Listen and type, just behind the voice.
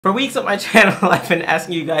For weeks on my channel, I've been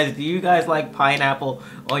asking you guys, do you guys like pineapple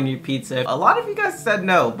on your pizza? A lot of you guys said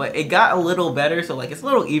no, but it got a little better, so like it's a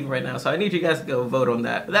little even right now, so I need you guys to go vote on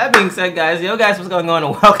that. With that being said, guys, yo guys, what's going on,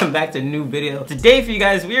 and welcome back to a new video. Today for you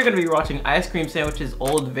guys, we are going to be watching Ice Cream Sandwich's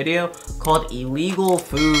old video called Illegal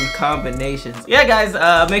Food Combinations. Yeah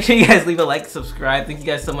guys, make sure you guys leave a like, subscribe. Thank you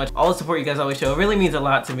guys so much. All the support you guys always show, it really means a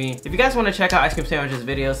lot to me. If you guys want to check out Ice Cream Sandwich's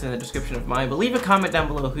videos in the description of mine, but leave a comment down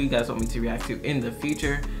below who you guys want me to react to in the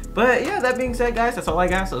future. But yeah, that being said, guys, that's all I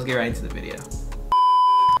got, so let's get right into the video.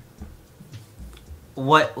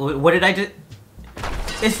 What did I just...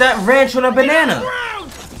 It's that ranch on a banana!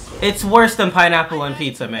 It's worse than pineapple on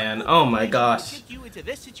pizza, man. Oh my gosh. Get you into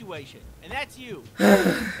this situation, and that's you.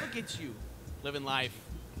 Look at you, living life,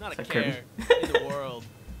 not a care in the world.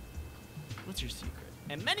 What's your secret?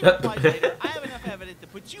 And many replies later, I have enough evidence to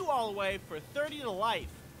put you all away for 30 to life.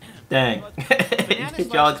 Dang.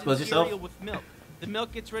 Did y'all expose yourself? With milk. The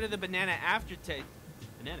milk gets rid of the banana aftertaste.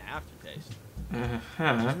 Banana aftertaste?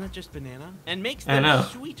 Isn't that just banana? And makes them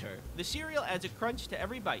sweeter. The cereal adds a crunch to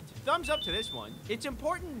every bite. Thumbs up to this one. It's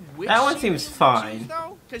important which that one seems fine. Choose,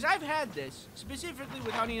 though, because I've had this, specifically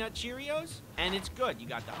with Honey Nut Cheerios, and it's good. You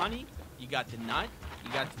got the honey, you got the nut,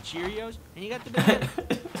 you got the Cheerios, and you got the banana.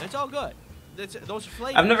 It's all good. Those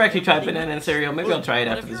flavors. I've never actually tried banana in cereal. Maybe I'll try it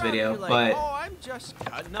after this video, but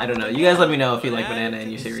I don't know. You guys let me know if you like banana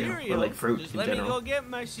in your cereal or like fruit in general. Let me go get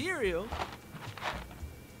my cereal.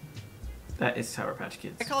 That is Sour Patch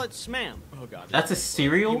Kids. I call it Spam. Oh god. That's a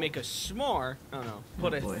cereal? You make a s'more. Oh no.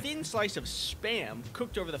 Put a thin slice of Spam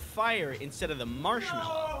cooked over the fire instead of the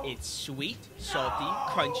marshmallow. It's sweet, salty,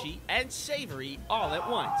 crunchy, and savory all at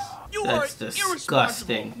once. That's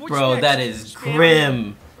disgusting. Bro, that is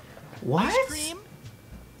grim. What? Ice cream?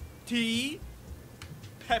 Tea?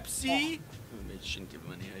 Pepsi? I shouldn't give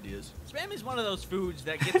him any ideas. Spam is one of those foods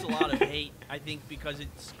that gets a lot of hate, I think, because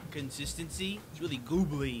its consistency. It's really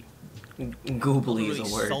goobly. Goobly is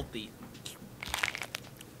a word. Salty.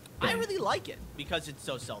 I really like it because it's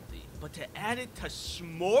so salty. But to add it to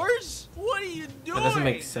s'mores? What are you doing? That doesn't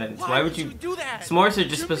make sense. Why would you do that? S'mores are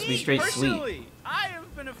just supposed to be straight sweet. I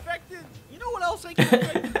have been affected. You know what else I get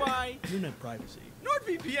affected by? Internet privacy.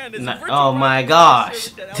 NordVPN is a virtual oh my gosh.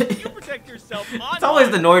 that helps you protect yourself. It's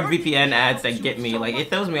always the NordVPN ads that get me. Like, it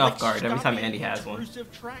throws me off guard every time Andy has one.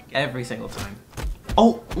 Every single time.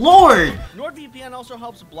 Oh, Lord! NordVPN also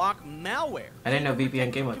helps block malware. I didn't know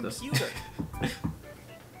VPN came like this.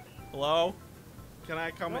 Hello? Can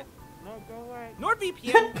I come in? No, go away.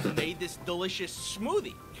 NordVPN made this delicious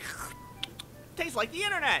smoothie. Tastes like the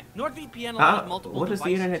internet. NordVPN allows multiple what does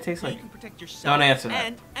the internet taste like? You can protect yourself Don't answer that.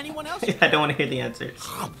 And anyone else. I don't want to hear the answer.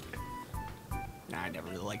 I never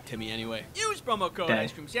really liked Timmy anyway. Use promo code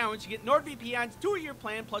Ice Cream Sandwich to get NordVPN's 2-year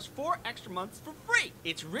plan plus 4 extra months for free.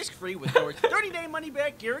 It's risk-free with Nord's 30-day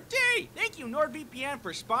money-back guarantee. Thank you, NordVPN,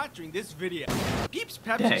 for sponsoring this video. Peeps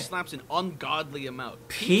Pepsi slaps an ungodly amount.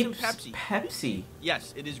 Peeps Pepsi?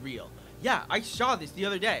 Yes, it is real. Yeah, I saw this the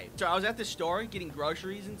other day. So I was at the store getting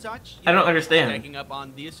groceries and such. I don't understand. Stacking up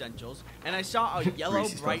on the essentials, and I saw a yellow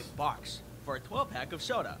bright box for a 12-pack of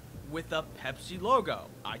soda with a Pepsi logo.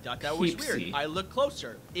 I thought that was weird. I looked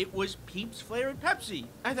closer. It was Peeps flavored Pepsi.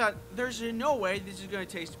 I thought, there's no way this is gonna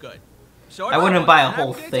taste good. So I wouldn't buy a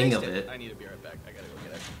whole thing of it. I need to be right back. I gotta go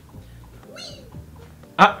get it.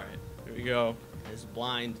 Alright, here we go. This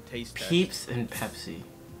blind taste test. Peeps and Pepsi.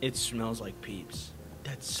 It smells like Peeps.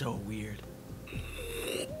 That's so weird.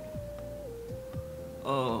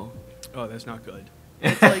 Oh, that's not good.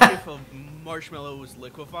 It's like if a marshmallow was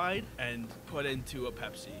liquefied and put into a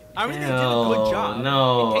Pepsi. I mean, they did a good job.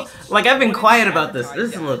 No, like I've been quiet about this.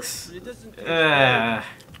 This looks. I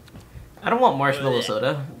don't want marshmallow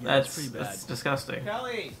soda. That's pretty bad. That's disgusting.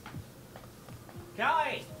 Kelly.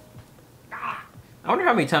 I wonder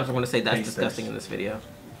how many times I'm going to say that's disgusting in this video.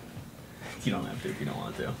 You don't have to if you don't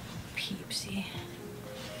want to. Peepsy.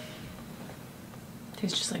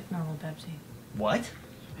 Tastes just like normal Pepsi. What?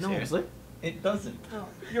 No. Seriously? It doesn't. Oh.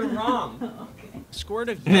 You're wrong. Okay. Squirt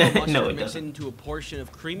of yellow mustard No, it mix doesn't. into a portion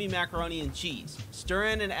of creamy macaroni and cheese. Stir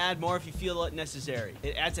in and add more if you feel it necessary.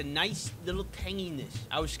 It adds a nice little tanginess.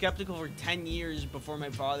 I was skeptical for 10 years before my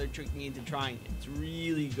father tricked me into trying it. It's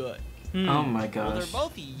really good. Oh my gosh. Well, they're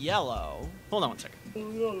both yellow. Hold on one second.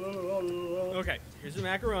 Okay, here's the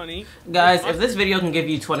macaroni. Guys, if this video can give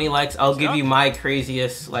you 20 likes, I'll give you my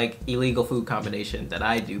craziest, like, illegal food combination that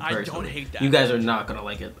I do personally. I don't hate that. You guys are not gonna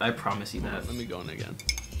like it. I promise you that. Let me go in again.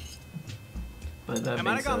 But that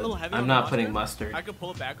being said, I'm not putting mustard I could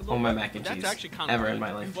pull it back a little on my bit. mac and cheese That's actually kind of ever good. in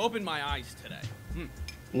my life. You've opened my eyes today.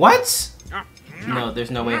 What? No,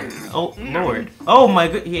 there's no way. Oh, Lord. Oh my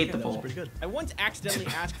god, he ate the That was bowl. pretty good. I once accidentally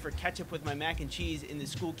asked for ketchup with my mac and cheese in the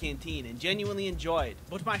school canteen and genuinely enjoyed,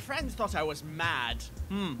 but my friends thought I was mad.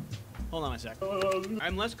 Hold on a sec.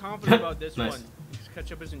 I'm less confident about this Nice. one because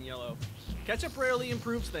ketchup isn't yellow. Ketchup rarely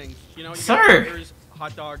improves things. You know, you Sir! got burgers,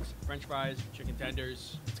 hot dogs, french fries, chicken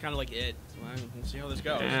tenders. It's kind of like it. Well, let's see how this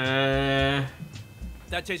goes.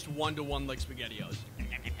 That tastes 1-to-1 like SpaghettiOs.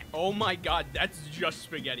 Oh my god, that's just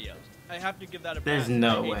SpaghettiOs. I have to give that a pass. There's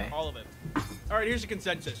no I hate way. all of it. All right, here's a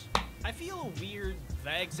consensus. I feel a weird,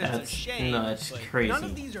 vague sense of shame. No, it's but crazy. None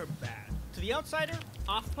of these are bad. To the outsider,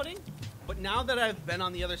 off-putting. But now that I've been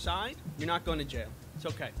on the other side, you're not going to jail. It's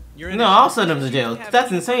okay. You're in No, I'll send him to jail.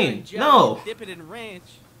 That's insane. No. Dip it in ranch.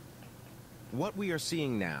 What we are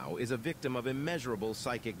seeing now is a victim of immeasurable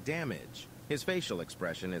psychic damage. His facial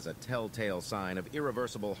expression is a telltale sign of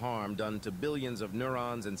irreversible harm done to billions of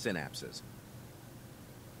neurons and synapses.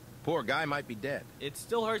 Poor guy might be dead. It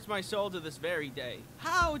still hurts my soul to this very day.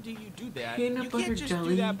 How do you do that? Peanut You butter can't just jelly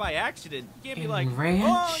do that by accident. You can't be and like, ranch?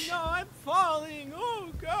 oh no, I'm falling. Oh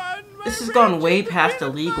god, my This has ranch gone way is past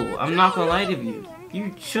peanut illegal. butter I'm not gonna lie jelly." to you.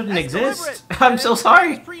 You shouldn't That's exist. deliberate. I'm so And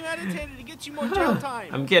sorry. It's premeditated to get you more jail time.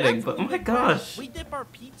 I'm kidding, That's but the oh my big part. gosh. We dip our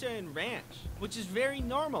pizza in ranch, which is very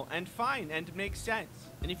normal and fine and makes sense.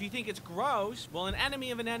 And if you think it's gross, well, an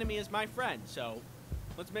enemy of an enemy is my friend, so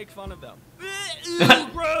let's make fun of them. Ooh,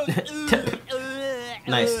 gross.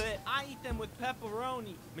 Nice. I eat them with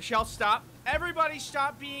pepperoni. Michelle, stop. Everybody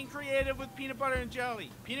stop being creative with peanut butter and jelly.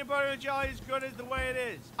 Peanut butter and jelly is good as the way it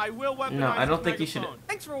is. I will weaponize No, I don't this think you should- microphone.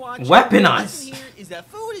 Thanks for watching. Weaponize? The lesson here is that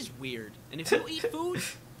food is weird. And if you eat food,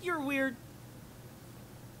 you're weird.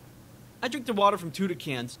 I drink the water from Tuda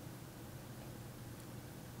cans.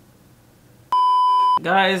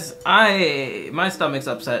 Guys, my stomach's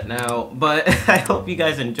upset now, but I hope you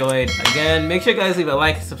guys enjoyed. Again, make sure you guys leave a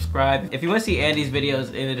like and subscribe. If you want to see Andy's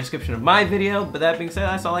videos in the description of my video, but that being said,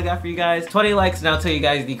 that's all I got for you guys. 20 likes and I'll tell you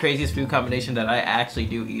guys the craziest food combination that I actually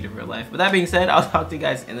do eat in real life. But that being said, I'll talk to you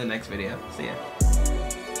guys in the next video. See ya.